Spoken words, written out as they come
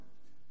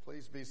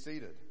Please be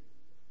seated.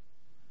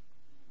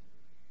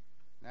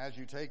 As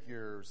you take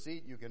your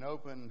seat, you can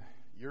open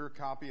your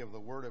copy of the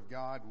Word of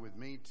God with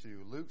me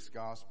to Luke's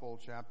Gospel,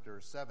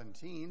 chapter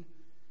 17.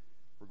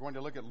 We're going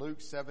to look at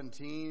Luke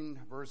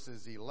 17,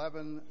 verses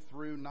 11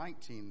 through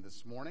 19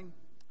 this morning.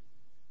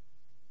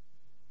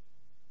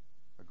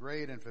 A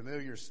great and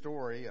familiar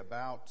story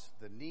about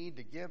the need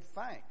to give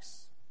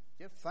thanks.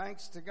 Give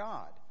thanks to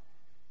God.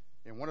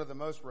 In one of the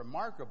most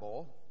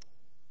remarkable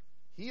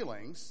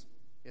healings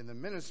in the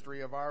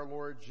ministry of our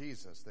Lord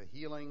Jesus, the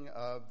healing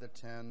of the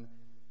 10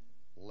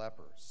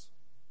 lepers.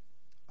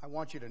 I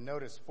want you to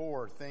notice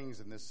 4 things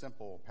in this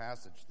simple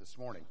passage this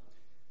morning.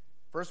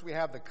 First, we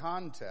have the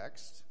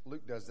context.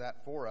 Luke does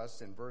that for us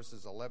in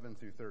verses 11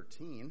 through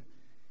 13.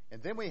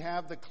 And then we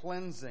have the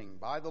cleansing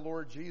by the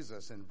Lord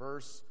Jesus in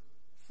verse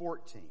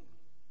 14.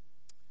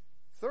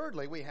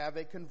 Thirdly, we have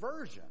a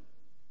conversion.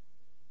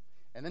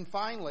 And then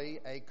finally,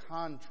 a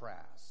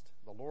contrast.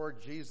 The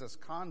Lord Jesus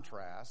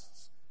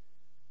contrasts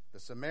the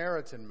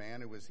Samaritan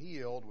man who was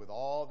healed with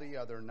all the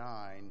other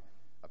 9,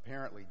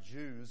 apparently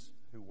Jews,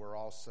 who were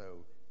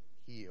also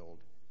healed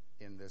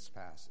in this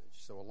passage.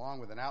 So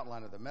along with an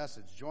outline of the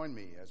message, join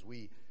me as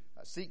we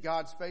seek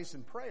God's face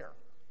in prayer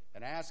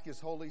and ask His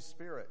Holy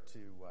Spirit to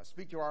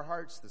speak to our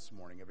hearts this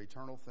morning of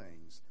eternal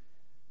things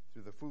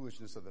through the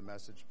foolishness of the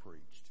message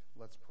preached.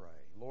 Let's pray.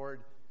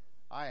 Lord,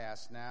 I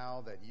ask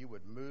now that you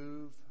would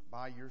move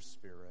by your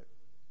Spirit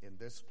in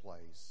this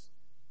place.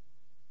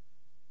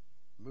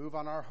 Move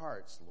on our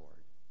hearts, Lord.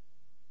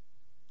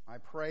 I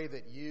pray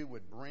that you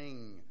would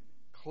bring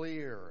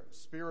clear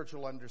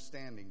spiritual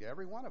understanding to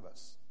every one of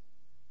us,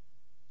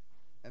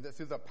 and that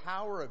through the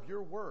power of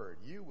your word,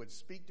 you would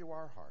speak to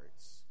our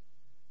hearts.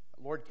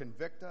 Lord,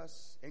 convict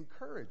us,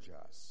 encourage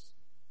us,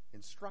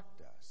 instruct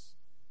us.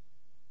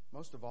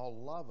 Most of all,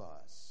 love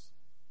us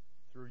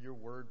through your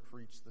word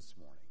preached this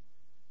morning.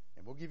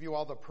 And we'll give you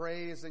all the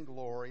praise and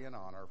glory and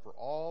honor for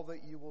all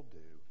that you will do.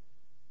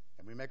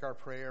 And we make our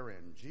prayer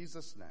in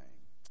Jesus' name.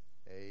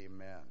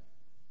 Amen.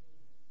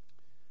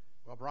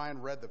 Well, Brian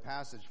read the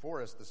passage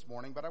for us this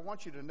morning, but I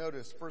want you to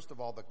notice, first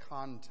of all, the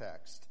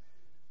context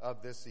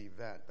of this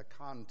event, the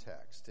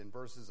context in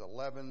verses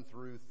 11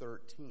 through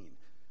 13.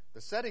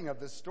 The setting of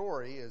this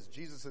story is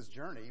Jesus'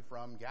 journey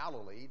from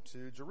Galilee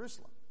to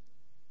Jerusalem.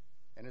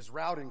 And his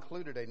route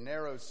included a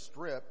narrow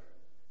strip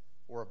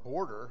or a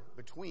border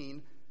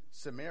between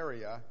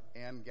Samaria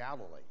and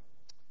Galilee.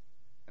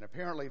 And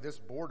apparently this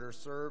border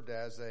served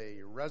as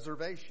a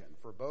reservation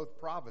for both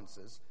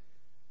provinces,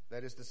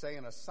 that is to say,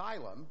 an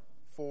asylum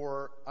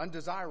for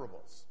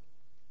undesirables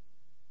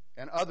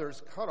and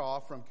others cut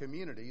off from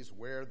communities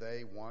where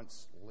they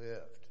once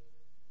lived.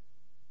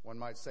 One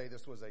might say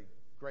this was a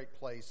great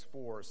place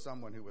for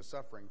someone who was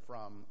suffering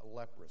from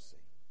leprosy,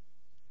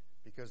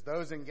 because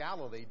those in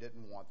Galilee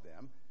didn't want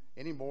them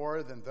any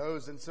more than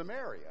those in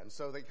Samaria. And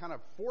so they kind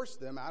of forced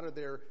them out of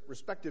their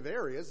respective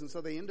areas, and so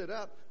they ended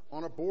up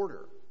on a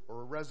border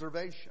or a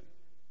reservation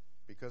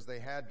because they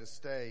had to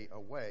stay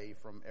away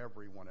from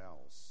everyone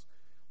else.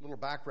 A little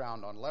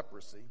background on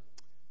leprosy.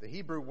 The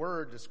Hebrew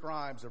word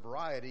describes a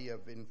variety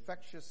of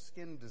infectious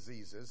skin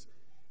diseases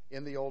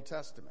in the Old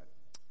Testament.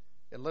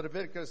 In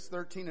Leviticus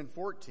 13 and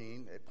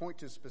 14, it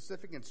points to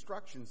specific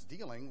instructions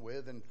dealing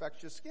with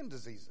infectious skin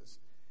diseases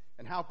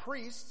and how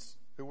priests,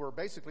 who were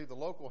basically the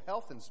local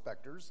health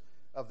inspectors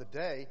of the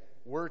day,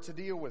 were to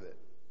deal with it.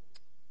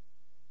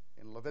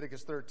 In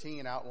Leviticus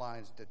 13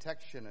 outlines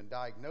detection and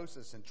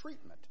diagnosis and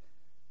treatment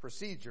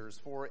procedures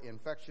for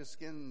infectious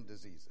skin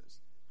diseases.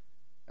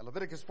 And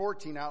Leviticus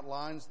 14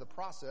 outlines the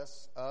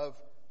process of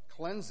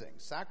cleansing.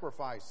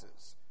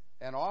 Sacrifices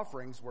and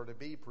offerings were to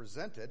be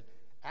presented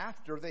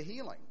after the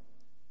healing.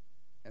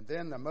 And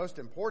then the most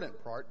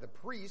important part, the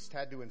priest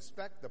had to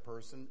inspect the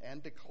person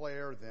and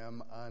declare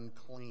them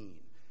unclean.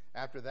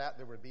 After that,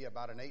 there would be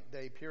about an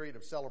 8-day period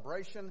of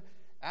celebration,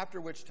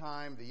 after which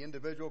time the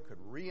individual could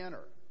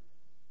re-enter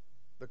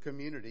the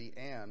community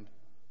and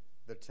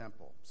the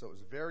temple. So it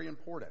was very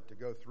important to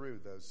go through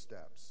those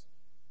steps.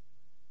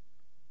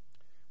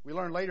 We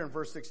learn later in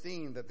verse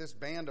 16 that this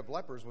band of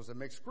lepers was a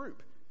mixed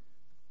group.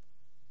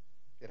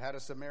 It had a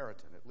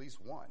Samaritan, at least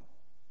one.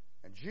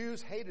 And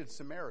Jews hated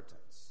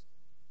Samaritans,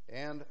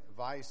 and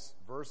vice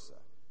versa.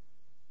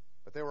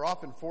 But they were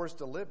often forced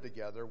to live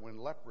together when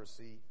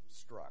leprosy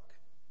struck.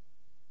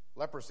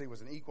 Leprosy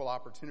was an equal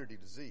opportunity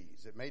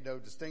disease. It made no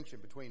distinction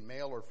between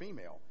male or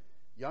female,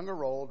 young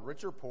or old,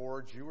 rich or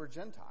poor, Jew or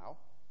Gentile,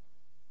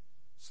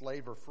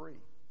 slave or free.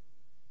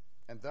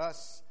 And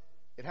thus,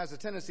 it has a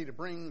tendency to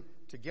bring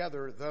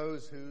together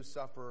those who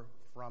suffer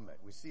from it.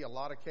 We see a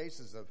lot of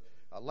cases of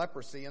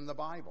leprosy in the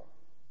Bible.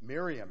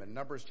 Miriam in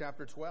Numbers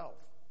chapter 12.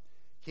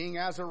 King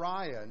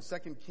Azariah in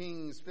 2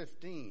 Kings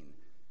 15.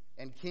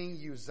 And King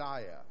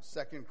Uzziah,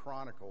 2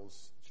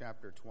 Chronicles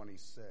chapter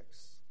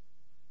 26.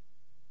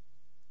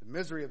 The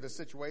misery of this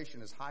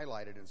situation is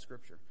highlighted in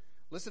Scripture.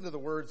 Listen to the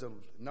words of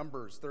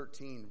Numbers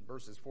 13,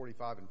 verses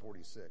 45 and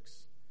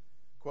 46.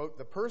 Quote,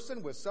 "The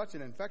person with such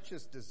an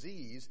infectious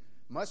disease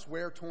must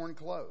wear torn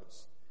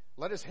clothes.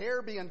 Let his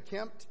hair be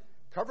unkempt,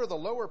 cover the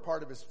lower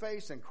part of his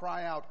face, and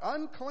cry out,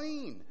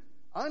 "Unclean,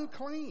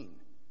 unclean."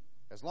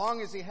 As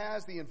long as he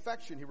has the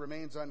infection, he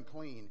remains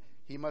unclean.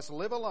 He must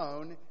live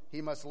alone.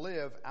 He must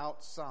live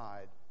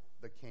outside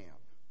the camp.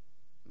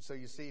 And so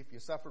you see, if you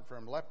suffered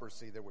from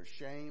leprosy, there was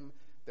shame,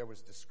 there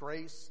was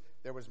disgrace,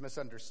 there was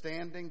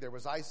misunderstanding, there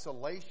was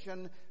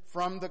isolation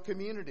from the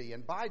community,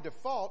 and by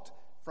default,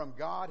 from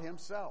God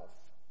himself.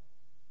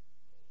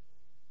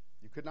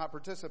 You could not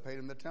participate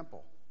in the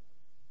temple,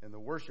 in the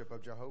worship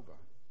of Jehovah.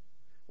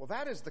 Well,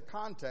 that is the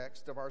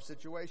context of our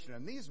situation.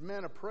 And these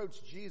men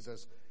approached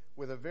Jesus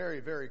with a very,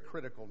 very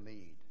critical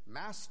need.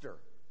 "Master,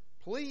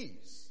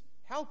 please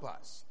help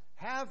us.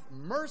 Have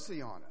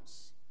mercy on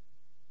us."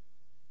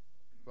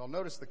 Well,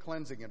 notice the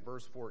cleansing in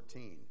verse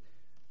 14.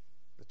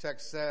 The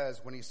text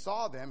says, "When he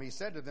saw them, he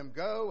said to them,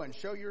 'Go and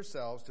show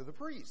yourselves to the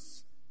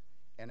priests.'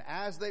 And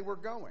as they were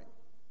going,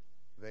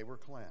 they were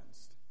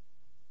cleansed."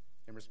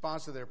 In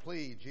response to their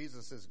plea,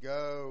 Jesus says,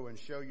 "Go and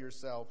show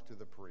yourself to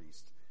the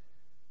priest."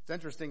 It's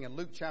interesting, in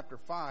Luke chapter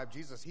 5,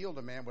 Jesus healed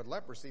a man with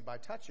leprosy by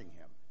touching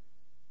him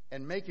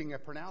and making a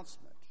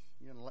pronouncement.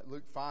 In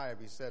Luke 5,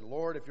 he said,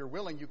 "Lord, if you're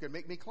willing, you can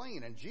make me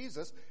clean." And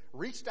Jesus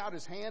reached out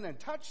his hand and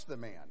touched the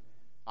man.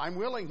 "I'm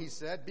willing," he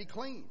said, "be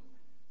clean."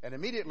 And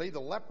immediately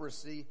the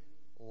leprosy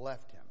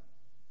left him.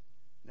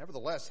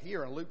 Nevertheless,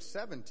 here in Luke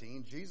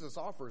 17, Jesus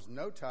offers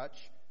no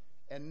touch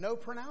and no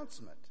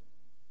pronouncement.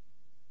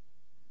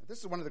 This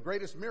is one of the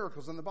greatest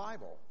miracles in the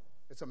Bible.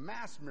 It's a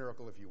mass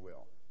miracle, if you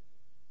will.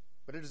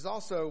 But it is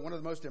also one of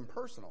the most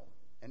impersonal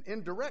and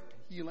indirect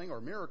healing or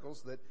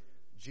miracles that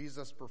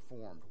Jesus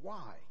performed.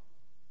 Why?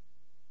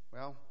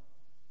 Well,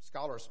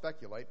 scholars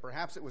speculate.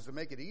 Perhaps it was to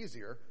make it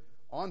easier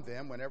on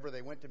them whenever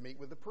they went to meet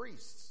with the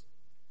priests.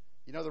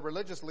 You know, the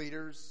religious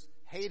leaders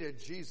hated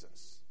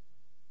Jesus.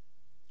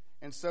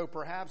 And so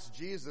perhaps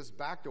Jesus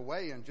backed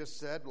away and just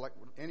said, like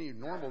any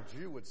normal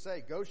Jew would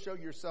say, "Go show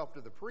yourself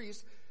to the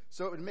priest,"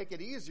 so it would make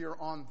it easier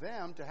on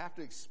them to have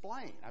to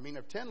explain. I mean,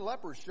 if 10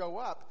 lepers show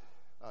up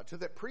to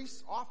the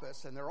priest's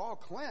office and they're all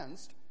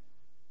cleansed,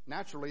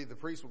 naturally the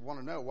priest would want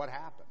to know what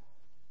happened.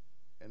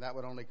 And that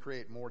would only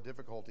create more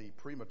difficulty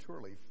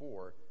prematurely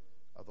for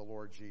the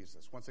Lord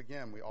Jesus. Once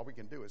again, all we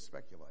can do is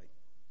speculate.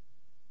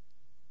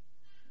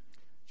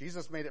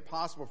 Jesus made it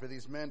possible for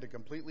these men to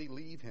completely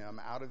leave him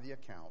out of the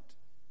account,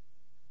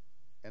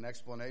 an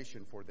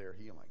explanation for their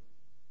healing.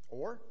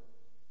 Or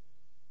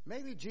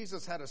maybe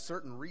Jesus had a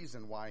certain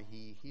reason why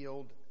he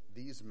healed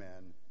these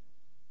men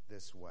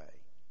this way.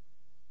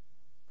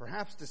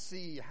 Perhaps to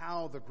see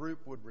how the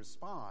group would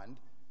respond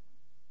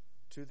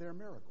to their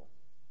miracle.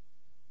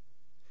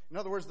 In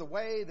other words, the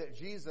way that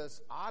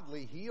Jesus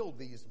oddly healed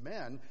these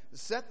men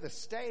set the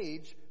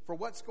stage for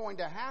what's going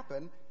to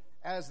happen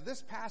as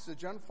this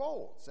passage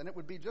unfolds. And it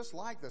would be just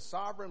like the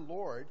sovereign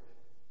Lord,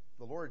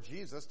 the Lord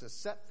Jesus, to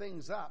set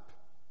things up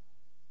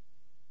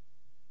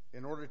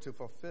in order to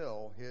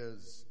fulfill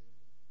his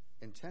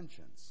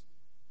intentions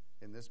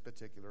in this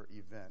particular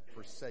event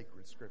for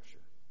sacred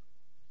Scripture.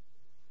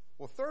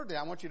 Well, thirdly,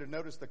 I want you to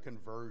notice the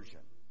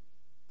conversion.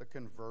 The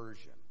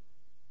conversion.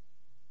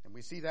 And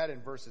we see that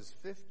in verses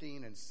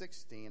 15 and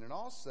 16 and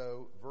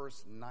also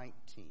verse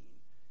 19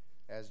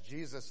 as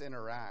Jesus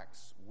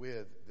interacts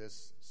with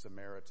this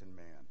Samaritan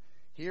man.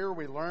 Here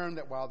we learn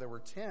that while there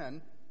were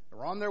 10 that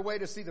were on their way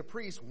to see the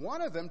priest,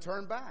 one of them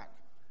turned back,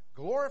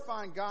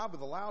 glorifying God with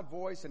a loud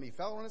voice, and he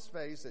fell on his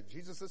face at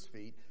Jesus'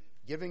 feet,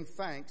 giving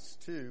thanks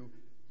to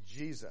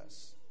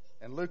Jesus.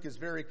 And Luke is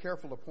very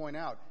careful to point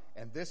out,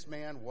 and this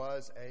man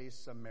was a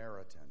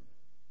Samaritan.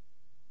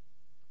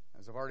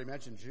 As I've already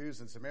mentioned, Jews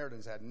and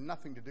Samaritans had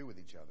nothing to do with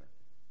each other.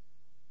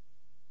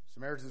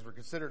 Samaritans were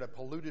considered a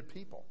polluted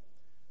people.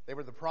 They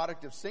were the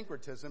product of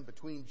syncretism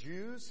between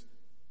Jews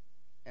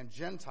and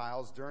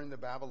Gentiles during the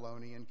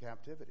Babylonian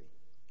captivity.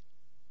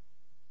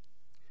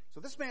 So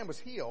this man was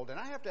healed, and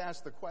I have to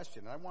ask the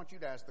question, and I want you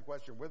to ask the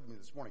question with me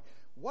this morning.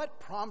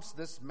 What prompts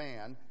this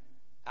man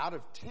out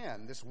of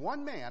 10, this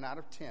one man out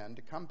of 10,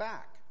 to come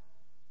back,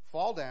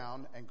 fall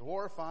down, and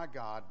glorify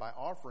God by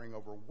offering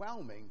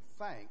overwhelming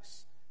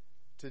thanks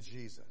to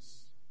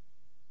Jesus?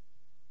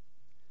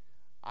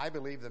 I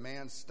believe the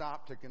man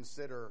stopped to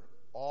consider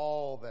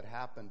all that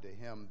happened to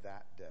him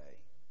that day.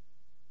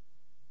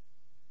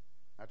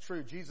 Now,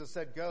 true, Jesus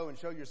said, "Go and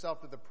show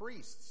yourself to the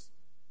priests."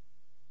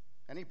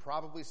 And he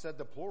probably said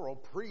the plural,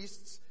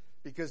 priests,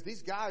 because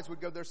these guys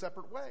would go their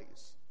separate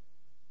ways.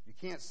 You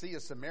can't see a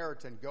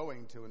Samaritan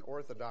going to an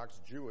Orthodox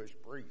Jewish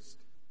priest.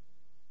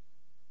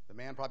 The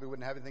man probably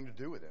wouldn't have anything to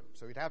do with him.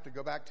 So he'd have to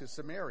go back to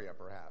Samaria,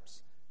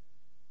 perhaps,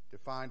 to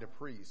find a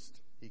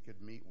priest he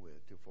could meet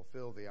with to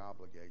fulfill the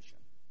obligation.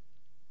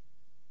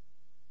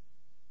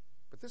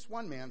 But this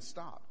one man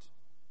stopped.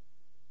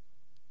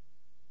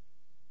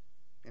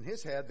 In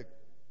his head, the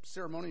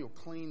ceremonial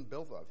clean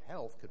bill of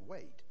health could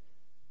wait.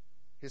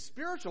 His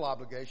spiritual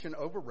obligation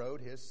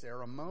overrode his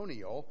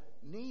ceremonial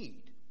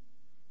need.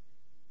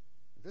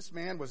 This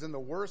man was in the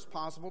worst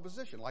possible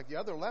position. Like the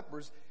other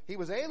lepers, he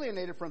was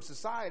alienated from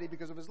society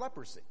because of his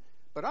leprosy.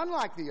 But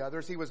unlike the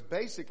others, he was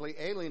basically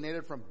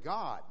alienated from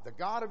God, the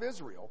God of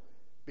Israel,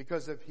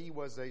 because he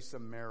was a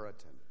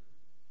Samaritan.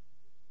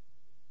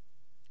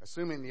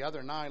 Assuming the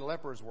other 9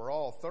 lepers were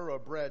all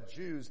thoroughbred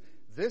Jews,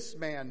 this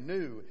man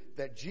knew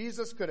that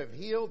Jesus could have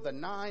healed the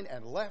 9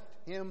 and left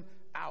him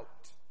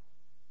out.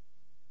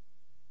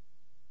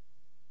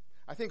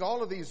 I think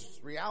all of these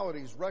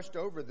realities rushed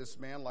over this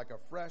man like a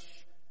fresh,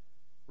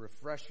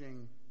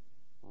 refreshing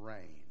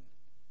rain.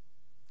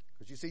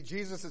 Because you see,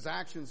 Jesus'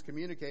 actions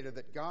communicated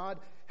that God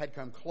had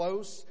come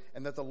close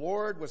and that the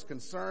Lord was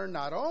concerned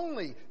not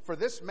only for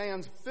this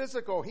man's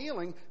physical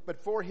healing,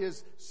 but for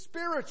his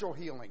spiritual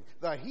healing,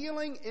 the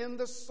healing in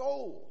the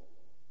soul.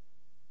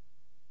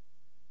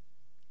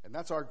 And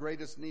that's our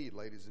greatest need,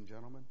 ladies and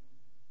gentlemen.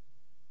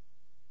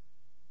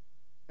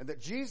 And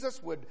that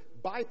Jesus would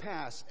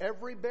bypass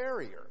every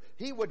barrier.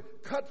 He would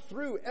cut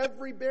through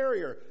every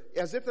barrier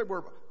as if there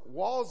were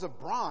walls of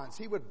bronze.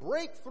 He would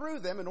break through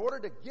them in order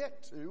to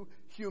get to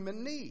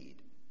human need.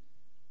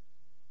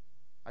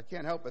 I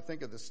can't help but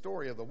think of the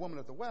story of the woman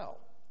at the well.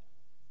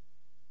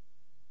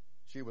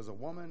 She was a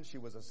woman, she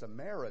was a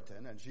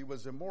Samaritan, and she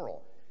was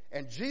immoral.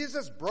 And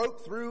Jesus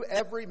broke through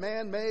every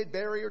man-made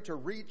barrier to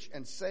reach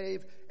and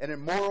save an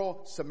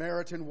immoral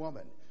Samaritan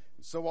woman.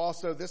 And so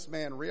also this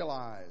man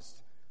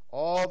realized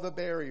all the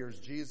barriers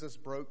Jesus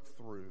broke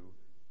through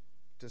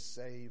to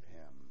save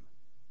him.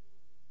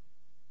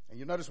 And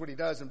you notice what he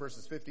does in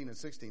verses 15 and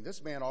 16.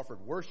 This man offered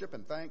worship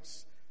and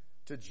thanks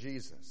to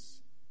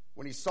Jesus.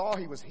 When he saw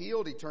he was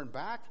healed, he turned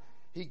back.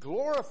 He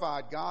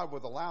glorified God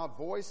with a loud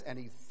voice, and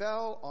he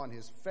fell on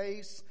his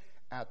face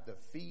at the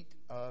feet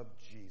of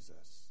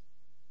Jesus.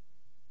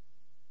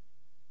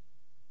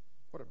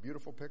 What a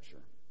beautiful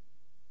picture.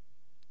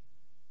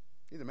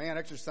 See, the man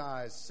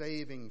exercised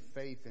saving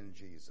faith in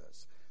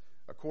Jesus,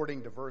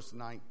 according to verse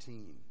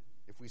 19.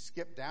 If we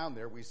skip down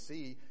there, we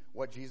see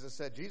what Jesus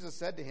said. Jesus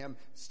said to him,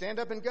 "Stand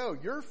up and go.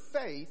 Your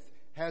faith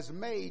has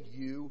made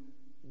you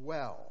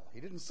well."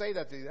 He didn't say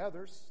that to the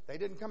others. They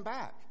didn't come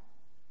back.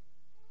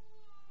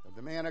 But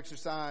the man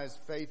exercised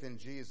faith in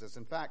Jesus.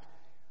 In fact,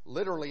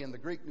 literally in the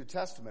Greek New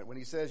Testament, when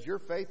he says, "Your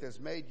faith has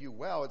made you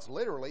well," it's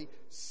literally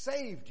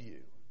saved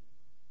you.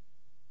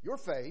 Your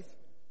faith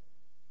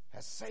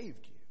has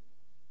saved you.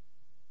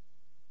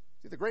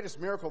 See, the greatest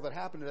miracle that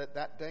happened at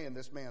that day in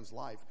this man's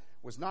life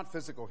was not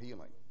physical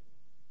healing.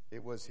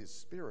 It was his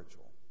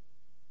spiritual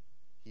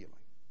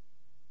healing.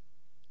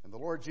 And the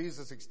Lord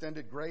Jesus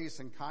extended grace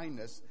and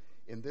kindness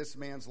in this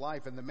man's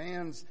life. And the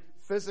man's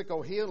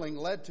physical healing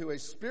led to a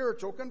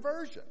spiritual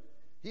conversion.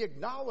 He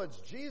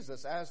acknowledged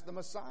Jesus as the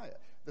Messiah.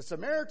 The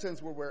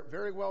Samaritans were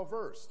very well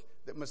versed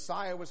that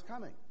Messiah was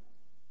coming,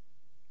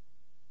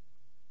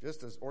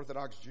 just as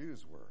Orthodox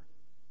Jews were.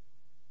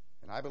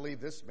 And I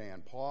believe this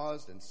man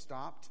paused and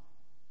stopped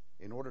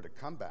in order to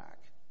come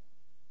back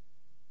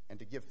and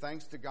to give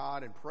thanks to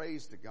God and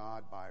praise to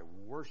God by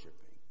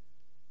worshiping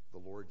the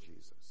Lord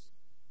Jesus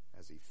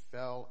as he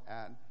fell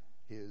at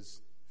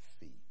his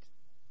feet.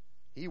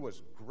 He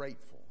was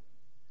grateful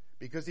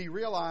because he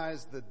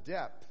realized the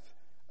depth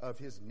of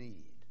his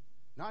need.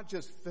 Not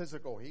just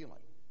physical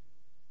healing,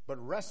 but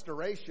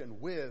restoration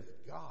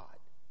with God.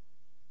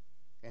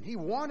 And he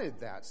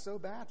wanted that so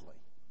badly.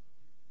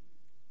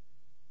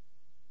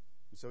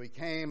 And so he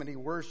came and he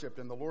worshiped,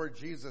 and the Lord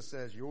Jesus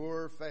says,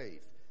 "Your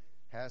faith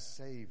has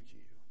saved you."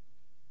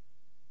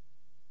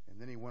 And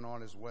then he went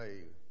on his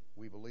way,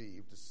 we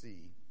believe, to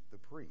see the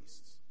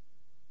priests.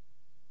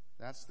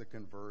 That's the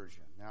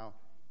conversion. Now,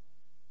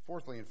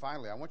 fourthly and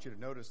finally, I want you to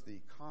notice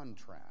the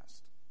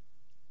contrast.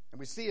 And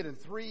we see it in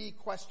 3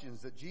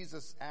 questions that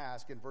Jesus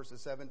asked in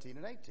verses 17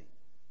 and 18.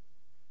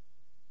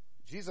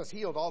 Jesus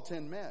healed all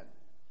 10 men.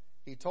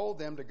 He told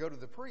them to go to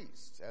the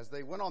priests. As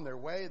they went on their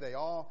way, they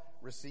all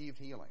received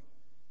healing.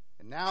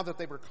 And now that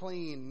they were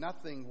clean,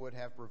 nothing would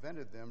have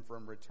prevented them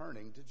from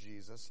returning to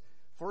Jesus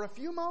for a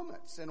few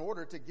moments in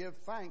order to give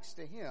thanks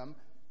to him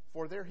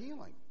for their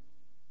healing.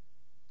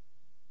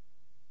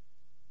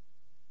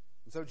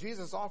 And so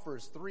Jesus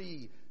offers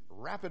 3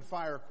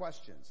 rapid-fire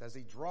questions as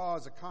he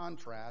draws a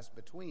contrast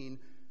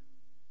between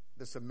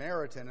the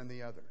Samaritan and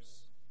the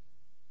others.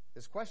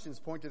 His questions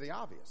point to the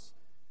obvious.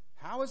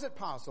 How is it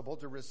possible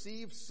to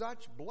receive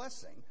such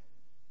blessing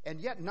and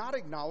yet not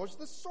acknowledge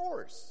the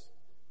source?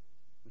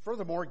 And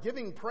furthermore,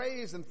 giving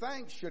praise and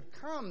thanks should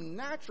come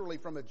naturally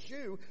from a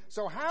Jew.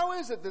 So how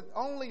is it that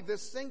only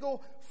this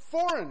single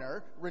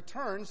foreigner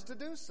returns to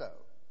do so?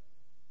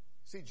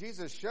 See,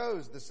 Jesus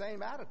shows the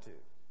same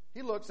attitude.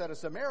 He looks at a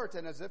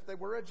Samaritan as if they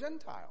were a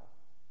Gentile.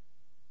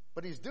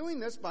 But he's doing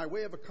this by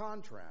way of a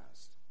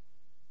contrast.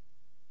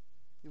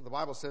 You know, the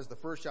Bible says the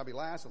first shall be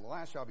last and the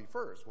last shall be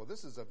first. Well,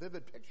 this is a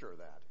vivid picture of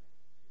that.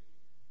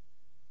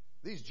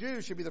 These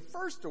Jews should be the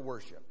first to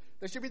worship.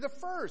 They should be the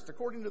first,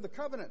 according to the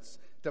covenants,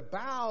 to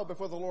bow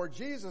before the Lord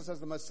Jesus as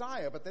the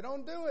Messiah, but they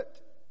don't do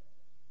it.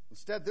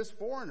 Instead, this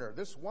foreigner,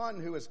 this one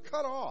who is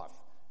cut off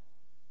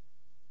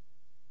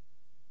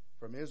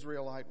from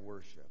Israelite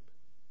worship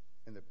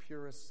in the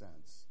purest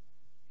sense,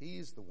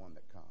 he's the one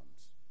that comes.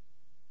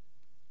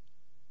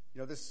 You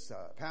know, this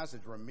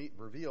passage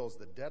reveals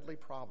the deadly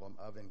problem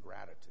of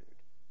ingratitude.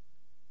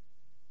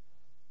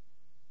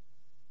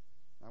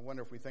 I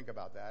wonder if we think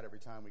about that every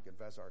time we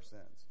confess our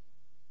sins.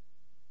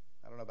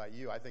 I don't know about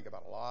you, I think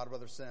about a lot of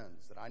other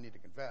sins that I need to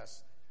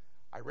confess.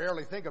 I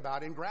rarely think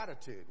about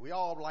ingratitude. We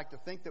all like to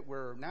think that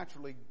we're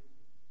naturally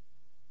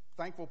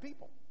thankful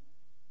people.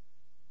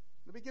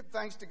 We give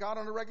thanks to God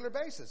on a regular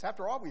basis.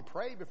 After all, we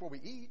pray before we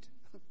eat.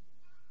 But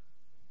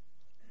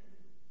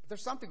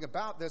there's something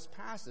about this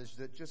passage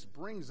that just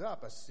brings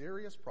up a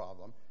serious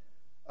problem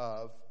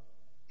of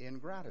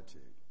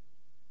ingratitude.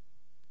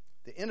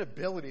 The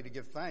inability to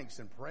give thanks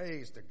and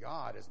praise to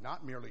God is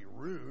not merely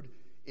rude,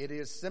 it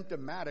is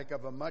symptomatic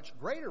of a much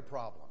greater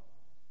problem.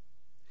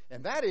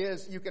 And that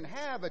is, you can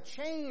have a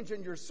change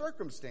in your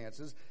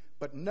circumstances,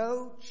 but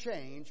no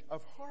change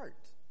of heart.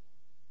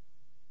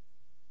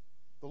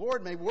 The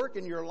Lord may work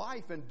in your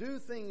life and do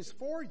things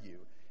for you,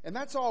 and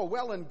that's all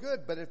well and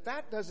good, but if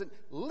that doesn't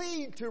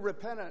lead to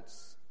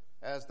repentance,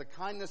 as the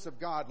kindness of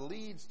God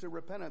leads to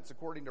repentance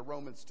according to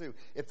Romans 2,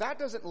 if that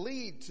doesn't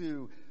lead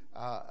to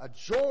a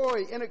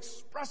joy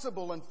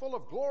inexpressible and full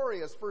of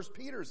glory, as 1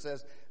 Peter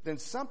says, then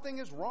something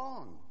is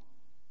wrong.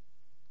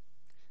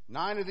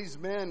 9 of these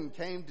men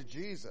came to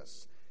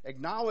Jesus,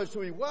 acknowledged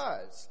who he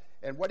was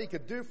and what he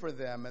could do for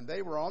them, and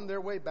they were on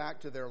their way back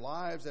to their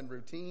lives and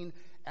routine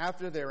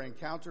after their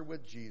encounter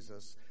with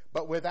Jesus,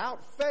 but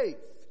without faith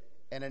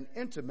and an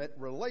intimate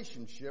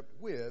relationship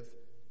with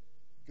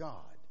God.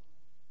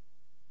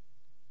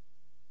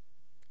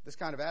 This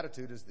kind of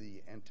attitude is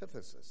the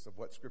antithesis of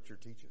what Scripture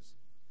teaches.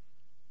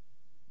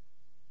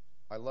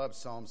 I love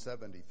Psalm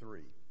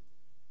 73.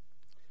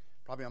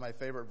 Probably one of my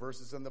favorite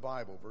verses in the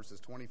Bible, verses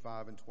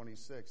 25 and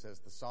 26, as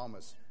the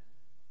psalmist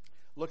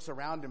looks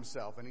around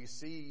himself and he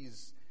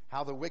sees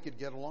how the wicked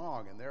get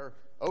along, and they're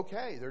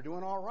okay, they're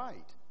doing all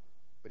right.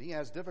 But he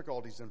has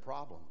difficulties and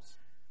problems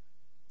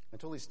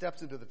until he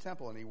steps into the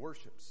temple and he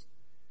worships.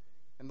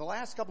 And the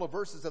last couple of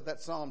verses of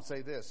that psalm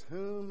say this: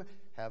 "Whom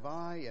have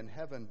I in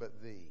heaven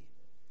but thee?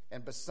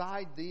 And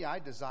beside thee I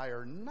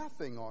desire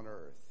nothing on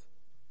earth.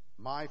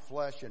 My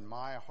flesh and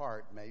my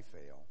heart may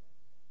fail,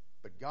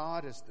 but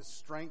God is the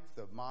strength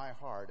of my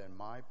heart and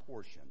my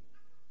portion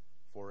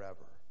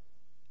forever."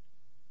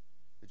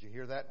 Did you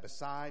hear that?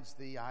 Besides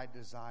thee I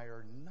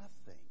desire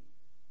nothing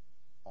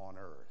on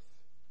earth.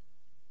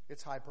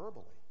 It's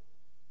hyperbole.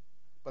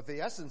 But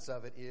the essence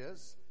of it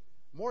is,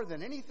 more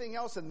than anything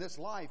else in this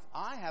life,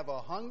 I have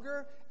a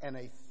hunger and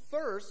a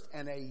thirst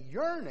and a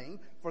yearning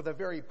for the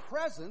very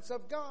presence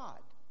of God.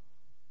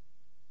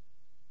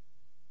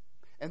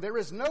 And there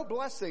is no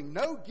blessing,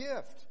 no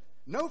gift,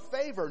 no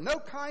favor, no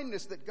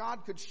kindness that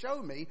God could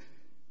show me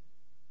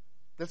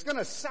that's going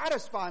to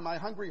satisfy my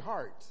hungry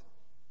heart.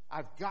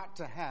 I've got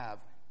to have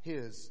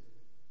his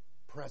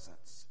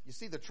presence. You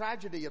see, the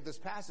tragedy of this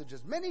passage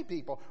is many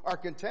people are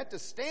content to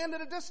stand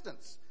at a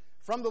distance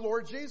from the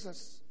Lord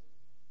Jesus.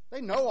 They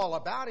know all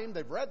about him.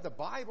 They've read the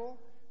Bible.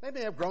 They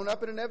may have grown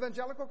up in an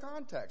evangelical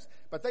context,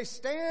 but they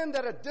stand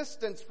at a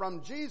distance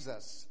from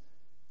Jesus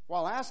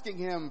while asking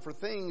him for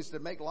things to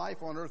make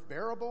life on earth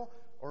bearable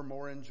or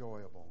more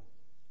enjoyable.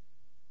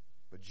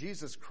 But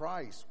Jesus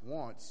Christ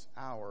wants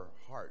our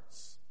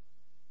hearts.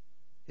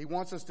 He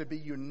wants us to be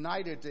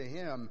united to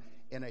him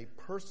in a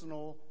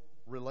personal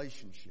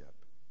relationship.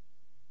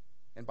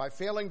 And by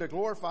failing to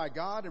glorify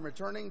God and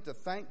returning to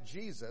thank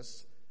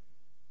Jesus,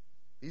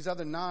 these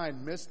other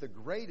 9 miss the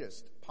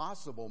greatest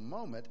possible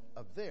moment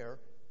of their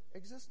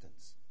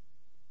existence.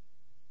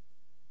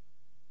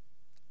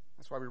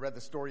 That's why we read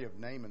the story of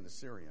Naaman the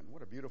Syrian.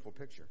 What a beautiful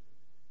picture.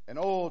 An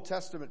Old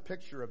Testament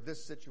picture of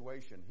this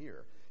situation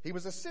here. He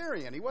was a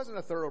Syrian. He wasn't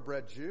a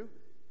thoroughbred Jew,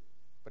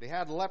 but he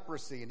had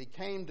leprosy, and he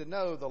came to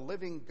know the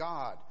living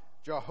God,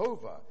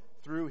 Jehovah,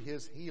 through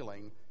his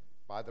healing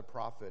by the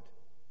prophet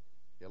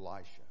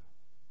Elisha.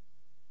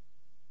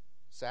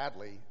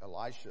 Sadly,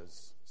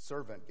 Elisha's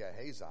servant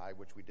Gehazi,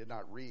 which we did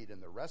not read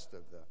in the rest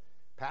of the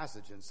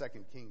passage in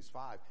 2 Kings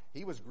 5,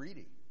 he was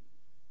greedy.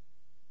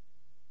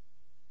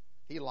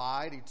 He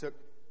lied. He took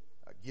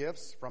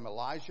gifts from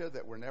Elijah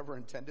that were never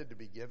intended to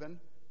be given,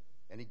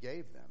 and he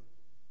gave them.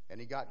 And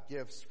he got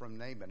gifts from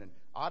Naaman. And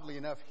oddly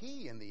enough,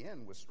 he, in the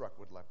end, was struck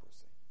with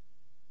leprosy,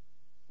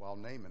 while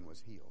Naaman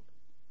was healed.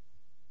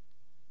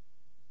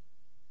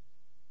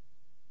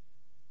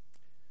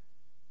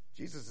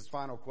 Jesus'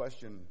 final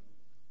question: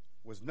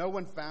 was no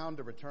one found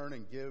to return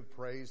and give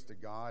praise to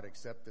God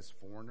except this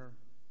foreigner?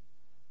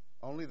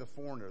 Only the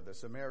foreigner, the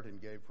Samaritan,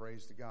 gave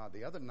praise to God.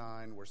 The other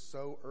 9 were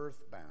so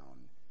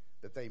earthbound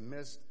that they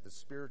missed the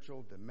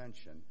spiritual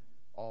dimension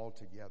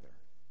altogether.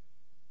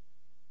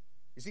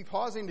 You see,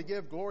 pausing to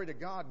give glory to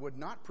God would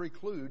not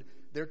preclude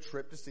their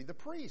trip to see the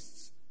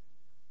priests.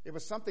 It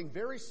was something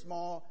very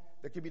small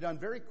that could be done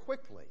very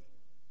quickly.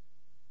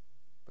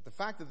 But the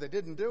fact that they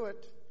didn't do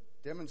it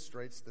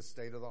demonstrates the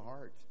state of the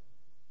heart.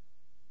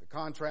 The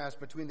contrast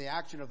between the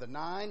action of the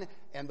 9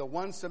 and the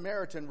one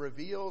Samaritan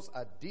reveals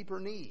a deeper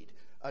need,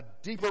 a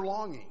deeper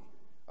longing,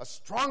 a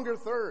stronger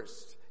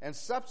thirst, and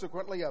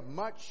subsequently a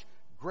much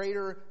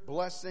greater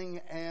blessing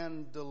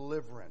and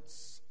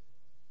deliverance.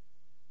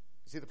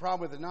 You see, the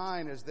problem with the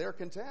 9 is they're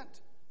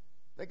content.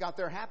 They got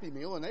their happy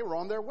meal and they were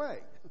on their way.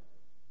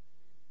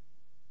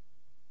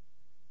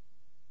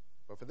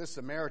 But for this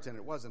Samaritan,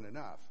 it wasn't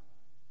enough.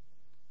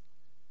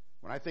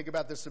 When I think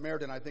about the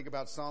Samaritan, I think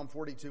about Psalm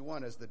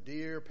 42:1. As the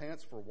deer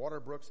pants for water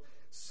brooks,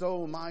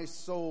 so my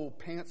soul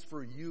pants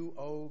for you,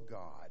 O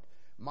God.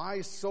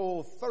 My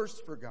soul thirsts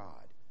for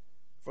God,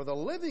 for the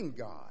living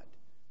God.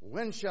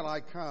 When shall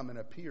I come and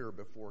appear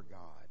before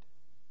God?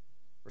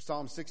 For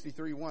Psalm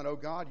 63:1, O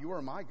God, you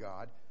are my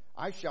God.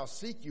 I shall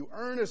seek you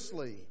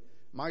earnestly.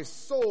 My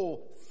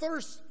soul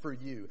thirsts for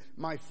you.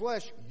 My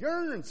flesh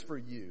yearns for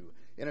you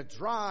in a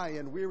dry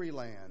and weary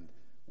land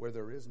where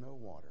there is no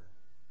water.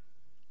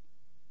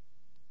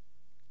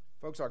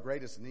 Folks, our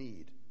greatest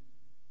need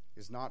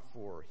is not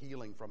for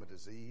healing from a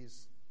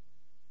disease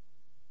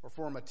or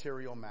for a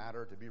material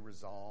matter to be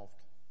resolved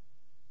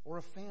or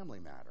a family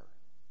matter.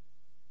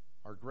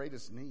 Our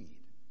greatest need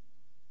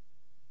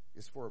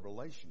is for a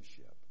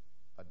relationship,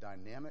 a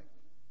dynamic,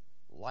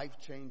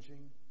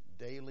 life-changing,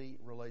 daily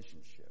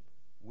relationship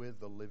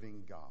with the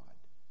living God.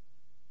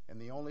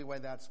 And the only way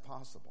that's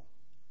possible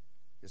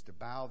is to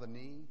bow the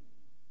knee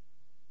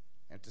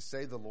and to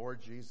say to the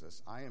Lord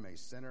Jesus, I am a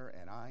sinner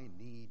and I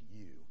need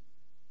you.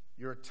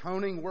 Your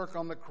atoning work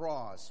on the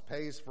cross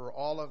pays for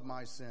all of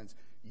my sins.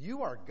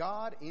 You are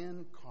God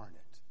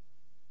incarnate.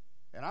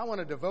 And I want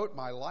to devote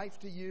my life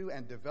to you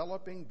and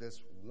developing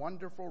this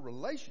wonderful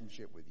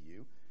relationship with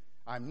you.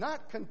 I'm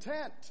not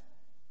content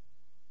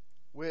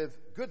with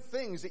good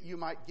things that you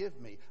might give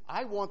me.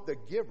 I want the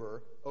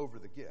giver over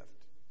the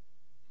gift.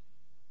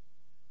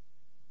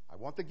 I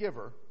want the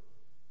giver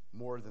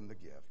more than the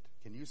gift.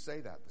 Can you say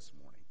that this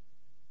morning?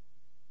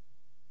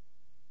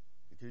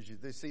 Because you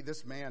see,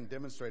 this man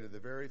demonstrated the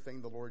very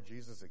thing the Lord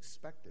Jesus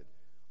expected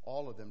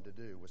all of them to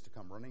do, was to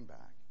come running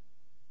back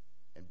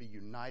and be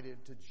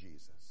united to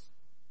Jesus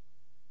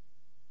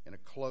in a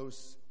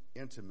close,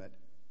 intimate,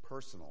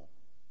 personal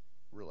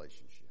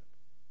relationship.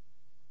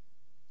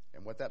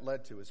 And what that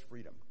led to is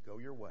freedom. Go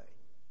your way.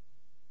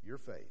 Your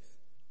faith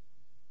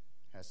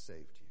has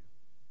saved you.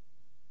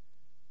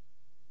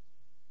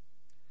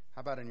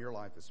 How about in your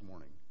life this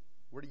morning?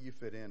 Where do you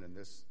fit in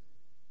this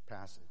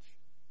passage?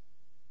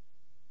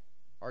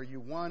 Are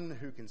you one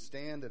who can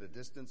stand at a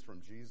distance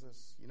from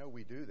Jesus? You know,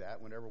 we do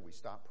that whenever we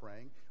stop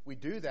praying. We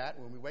do that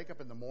when we wake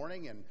up in the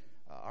morning and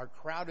our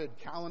crowded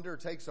calendar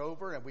takes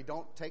over and we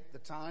don't take the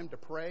time to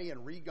pray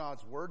and read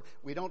God's Word.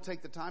 We don't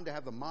take the time to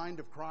have the mind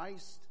of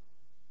Christ.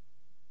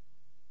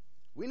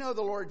 We know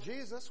the Lord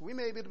Jesus. We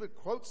may be able to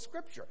quote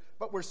Scripture,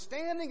 but we're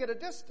standing at a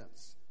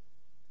distance.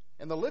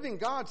 And the living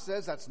God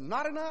says that's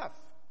not enough.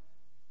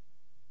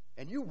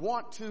 And you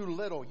want too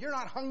little. You're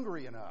not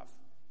hungry enough.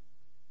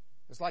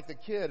 It's like the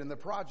kid in the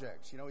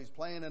projects. You know, he's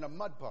playing in a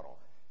mud puddle.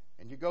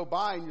 And you go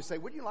by and you say,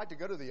 wouldn't you like to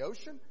go to the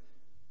ocean?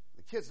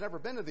 The kid's never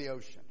been to the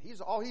ocean.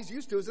 All he's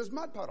used to is this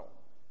mud puddle.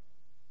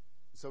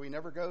 So he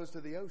never goes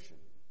to the ocean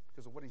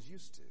because of what he's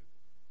used to.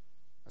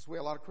 That's the way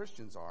a lot of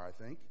Christians are, I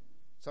think.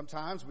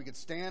 Sometimes we could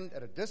stand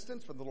at a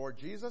distance from the Lord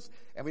Jesus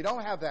and we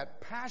don't have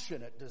that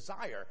passionate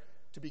desire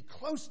to be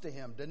close to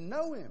him, to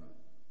know him,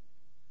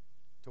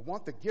 to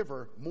want the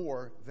giver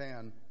more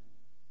than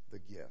the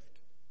gift.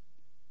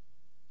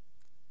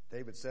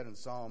 David said in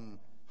Psalm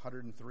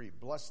 103,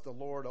 bless the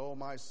Lord, O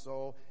my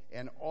soul,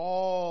 and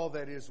all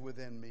that is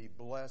within me,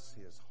 bless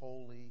his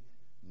holy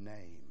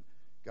name.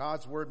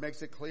 God's word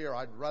makes it clear,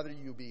 I'd rather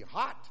you be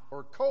hot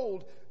or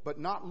cold, but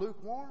not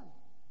lukewarm.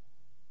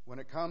 When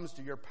it comes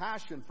to your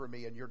passion for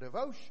me and your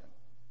devotion,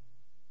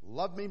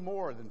 love me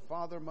more than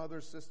father,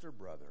 mother, sister,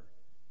 brother,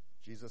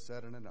 Jesus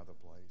said in another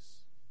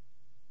place.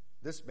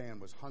 This man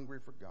was hungry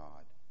for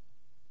God,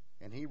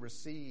 and he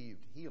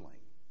received healing.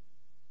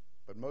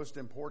 But most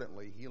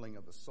importantly, healing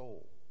of the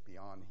soul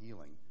beyond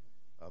healing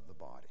of the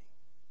body.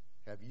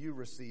 Have you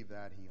received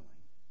that healing?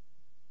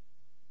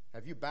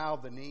 Have you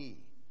bowed the knee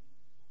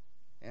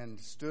and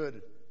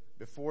stood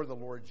before the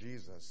Lord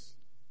Jesus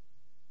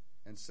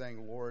and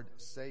saying, Lord,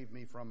 save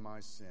me from my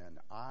sin.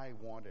 I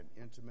want an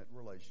intimate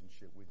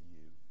relationship with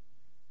you,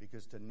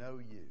 because to know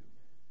you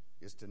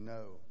is to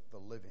know the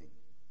living,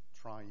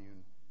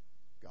 triune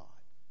God.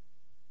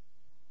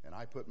 And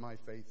I put my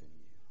faith in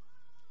you.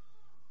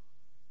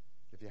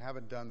 If you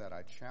haven't done that,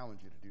 I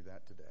challenge you to do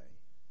that today.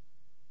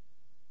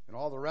 And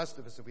all the rest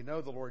of us, if we know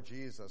the Lord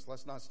Jesus,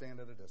 let's not stand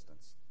at a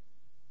distance.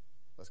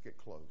 Let's get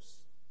close.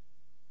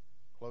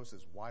 Close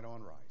as white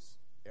on rice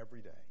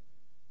every day.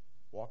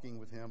 Walking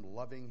with him,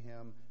 loving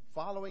him,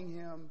 following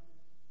him,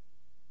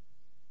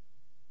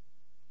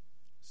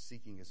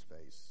 seeking his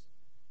face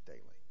daily.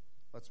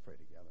 Let's pray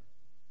together.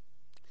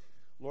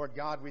 Lord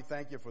God, we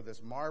thank you for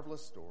this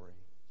marvelous story.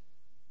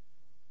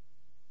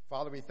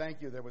 Father, we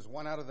thank you there was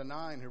 1 out of the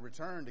 9 who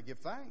returned to give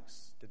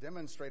thanks, to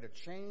demonstrate a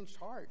changed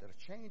heart and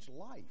a changed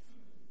life.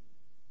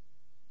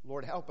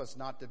 Lord, help us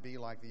not to be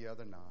like the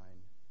other 9,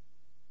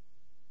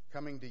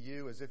 coming to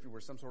you as if you were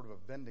some sort of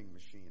a vending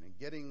machine and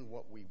getting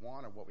what we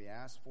want or what we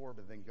ask for,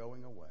 but then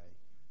going away,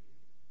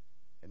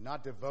 and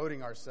not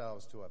devoting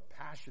ourselves to a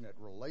passionate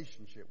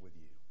relationship with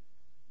you,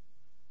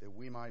 that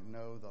we might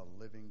know the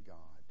living God.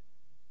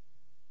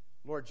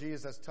 Lord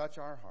Jesus, touch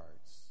our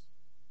hearts.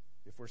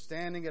 If we're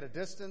standing at a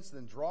distance,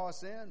 then draw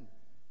us in and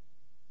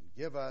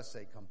give us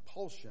a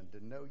compulsion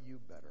to know you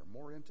better,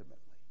 more intimately.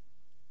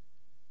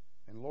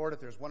 And Lord, if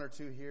there's one or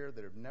two here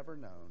that have never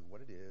known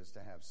what it is to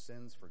have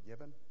sins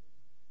forgiven,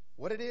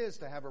 what it is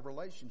to have a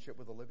relationship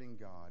with the living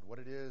God, what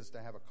it is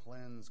to have a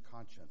cleansed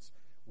conscience,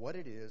 what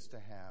it is to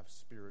have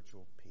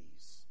spiritual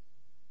peace,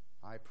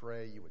 I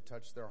pray you would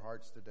touch their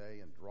hearts today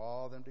and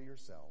draw them to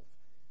yourself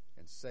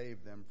and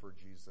save them for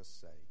Jesus'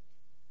 sake.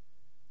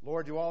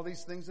 Lord, do all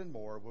these things and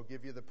more. We'll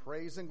give you the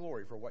praise and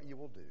glory for what you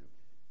will do.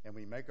 And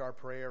we make our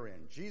prayer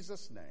in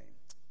Jesus' name.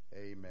 Amen.